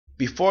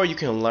before you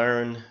can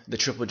learn the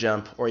triple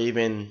jump or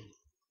even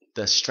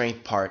the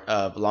strength part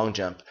of long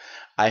jump,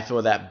 I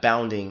feel that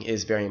bounding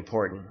is very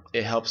important.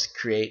 It helps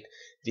create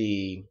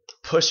the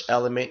push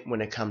element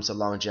when it comes to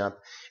long jump.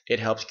 It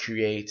helps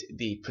create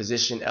the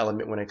position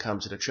element when it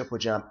comes to the triple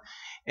jump.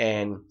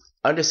 And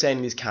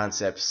understanding these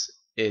concepts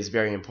is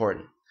very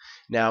important.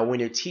 Now, when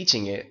you're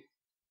teaching it,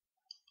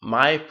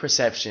 my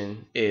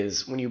perception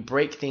is when you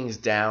break things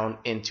down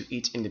into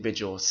each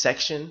individual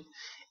section,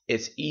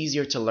 it's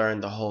easier to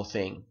learn the whole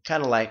thing.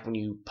 Kind of like when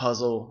you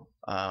puzzle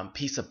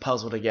piece of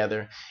puzzle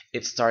together,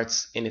 it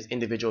starts in its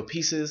individual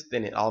pieces,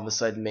 then it all of a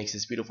sudden makes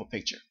this beautiful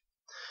picture.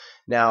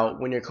 Now,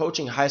 when you're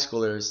coaching high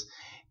schoolers,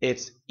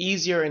 it's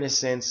easier in a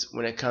sense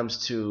when it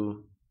comes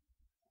to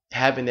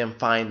having them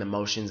find the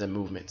motions and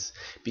movements,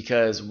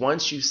 because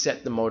once you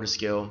set the motor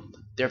skill,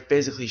 they're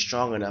physically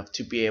strong enough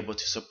to be able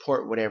to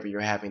support whatever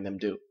you're having them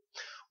do.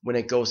 When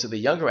it goes to the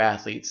younger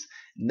athletes,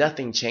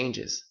 nothing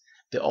changes.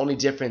 The only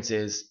difference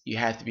is you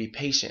have to be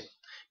patient,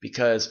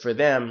 because for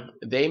them,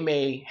 they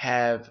may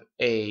have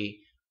a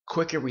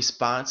quicker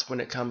response when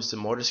it comes to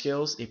motor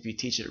skills if you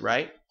teach it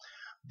right,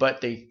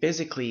 but they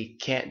physically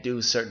can't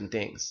do certain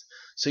things.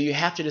 So you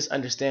have to just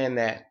understand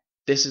that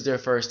this is their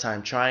first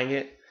time trying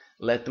it.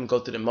 Let them go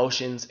through the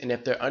motions, and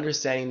if they're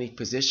understanding the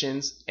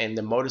positions and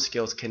the motor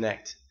skills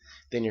connect,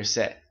 then you're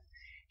set.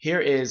 Here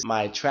is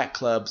my track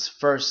club's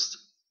first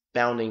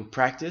bounding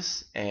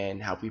practice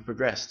and how we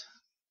progressed.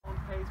 On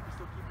pace, we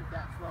still keep it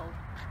that slow.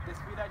 The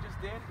speed I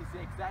just did is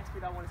the exact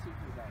speed I want to see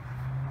from you guys.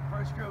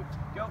 First group,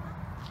 go.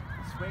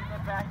 Swing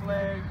that back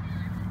leg.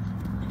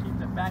 Keep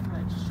the back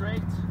leg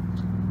straight.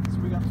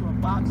 Swing up to a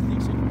box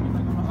station. Keep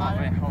that going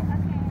higher. Okay.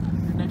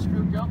 Your next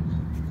group, go.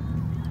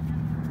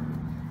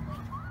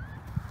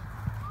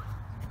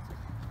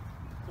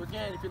 So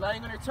again, if you're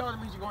landing on your toe, that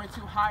means you're going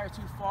too high or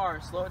too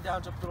far. Slow it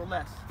down, jump a little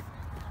less.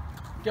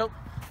 Go.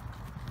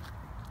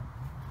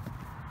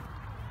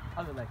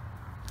 Other leg.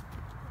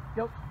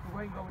 Go.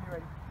 Where you go when you're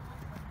ready.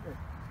 Good.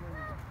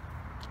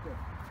 Good.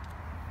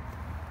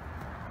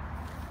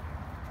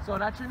 So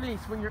not your knee,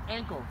 swing your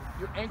ankle.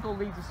 Your ankle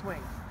leads the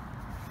swing.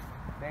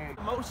 There you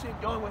go. Motion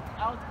going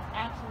without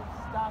actually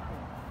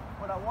stopping.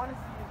 What I want to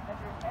see is as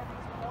you're at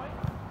this point,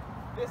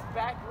 this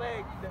back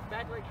leg, the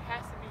back leg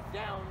has to be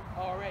down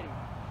already.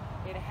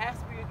 It has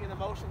to be in the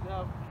motion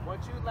of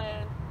once you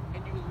land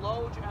and you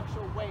load your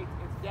actual weight,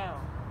 it's down.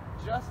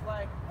 Just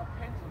like a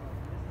pendulum.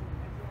 This is a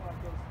pendulum,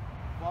 like those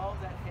balls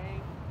that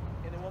hang,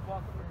 and then one ball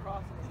comes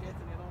across and it hits,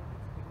 and the other one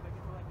make it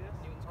like this.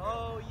 Newton's cradle.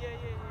 Oh yeah.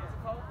 What's it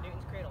called?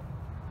 Newton's cradle.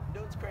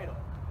 Newton's cradle.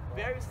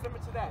 Very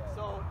similar to that.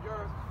 So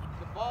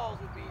the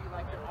balls would be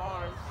like your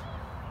arms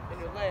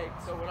and your legs.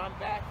 So when I'm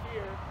back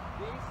here,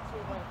 these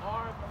two, my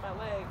arm and my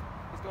leg,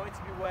 is going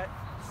to be what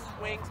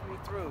swings me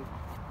through.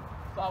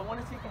 So I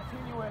want to see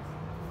continuous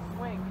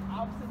swing,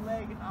 opposite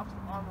leg and opposite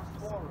arm was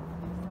forward.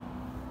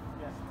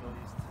 Yes,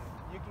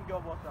 you can go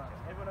both arms.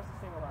 Everyone else is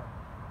single arm.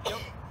 Yep.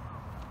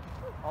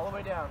 All the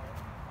way down.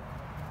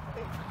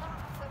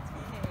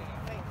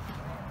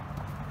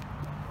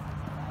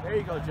 There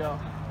you go, Joe.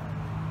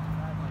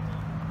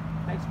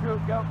 Next group,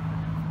 go.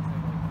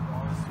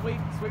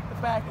 Sweep the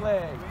back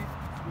leg.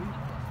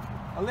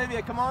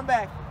 Olivia, come on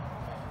back.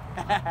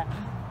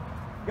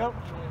 Go.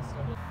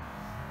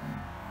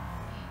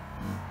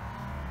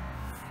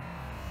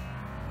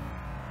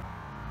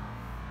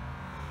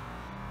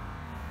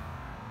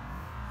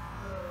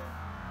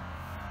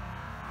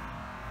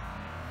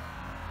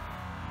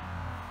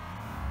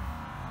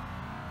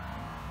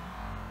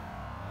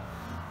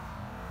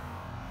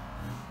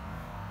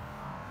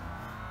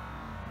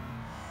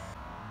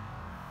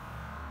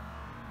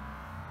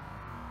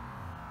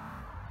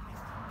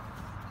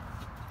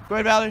 Go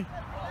ahead, Valerie.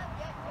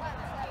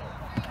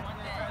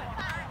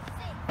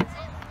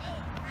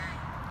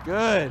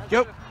 Good.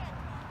 Go.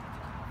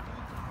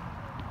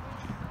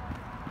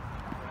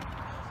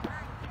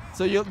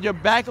 So your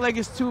back leg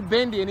is too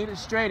bendy. You need it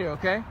straighter,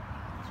 okay?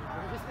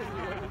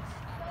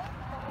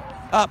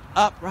 Up,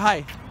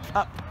 high,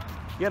 up.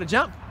 You gotta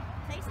jump.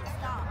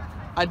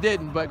 I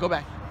didn't, but go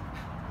back.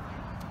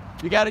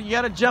 You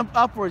gotta jump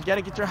upwards. You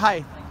gotta get your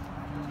height.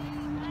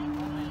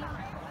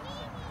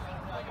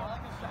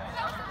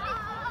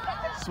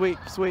 Sweep.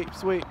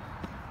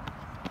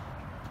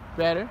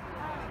 Better.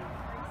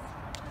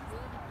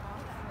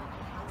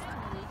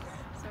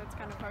 So it's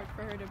kind of hard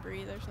for her to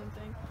breathe or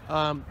something.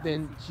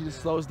 Then she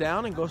just slows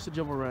down and goes to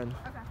jump and run.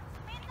 Okay.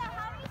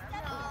 How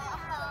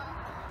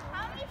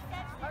many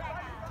steps did I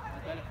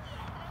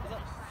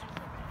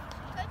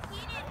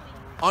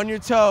have? On your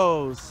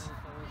toes.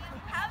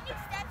 How many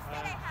steps did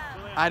I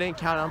have? I didn't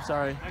count. I'm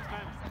sorry.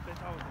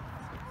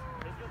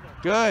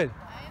 Good.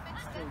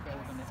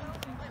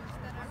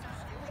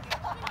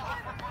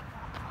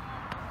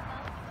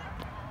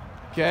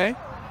 Okay.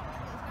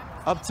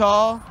 Up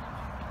tall.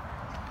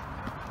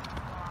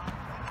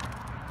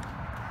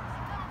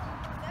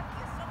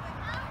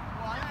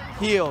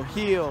 Heel.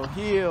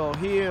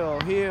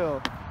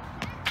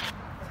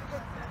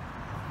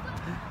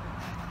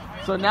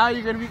 So now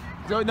you're gonna be,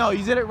 so no,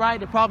 you did it right.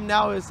 The problem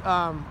now is,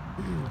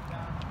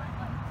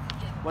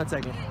 one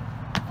second.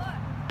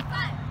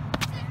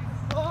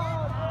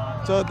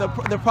 So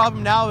the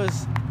problem now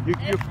is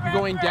you're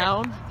going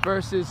down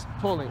versus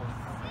pulling.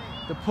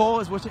 The pull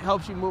is what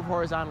helps you move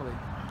horizontally.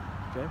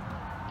 Okay.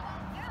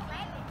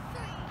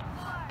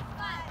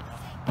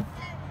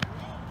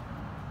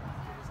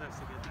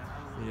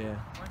 Yeah.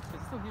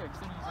 It's still here. It's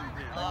still using.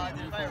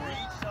 Did I reach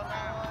on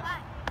that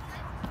one?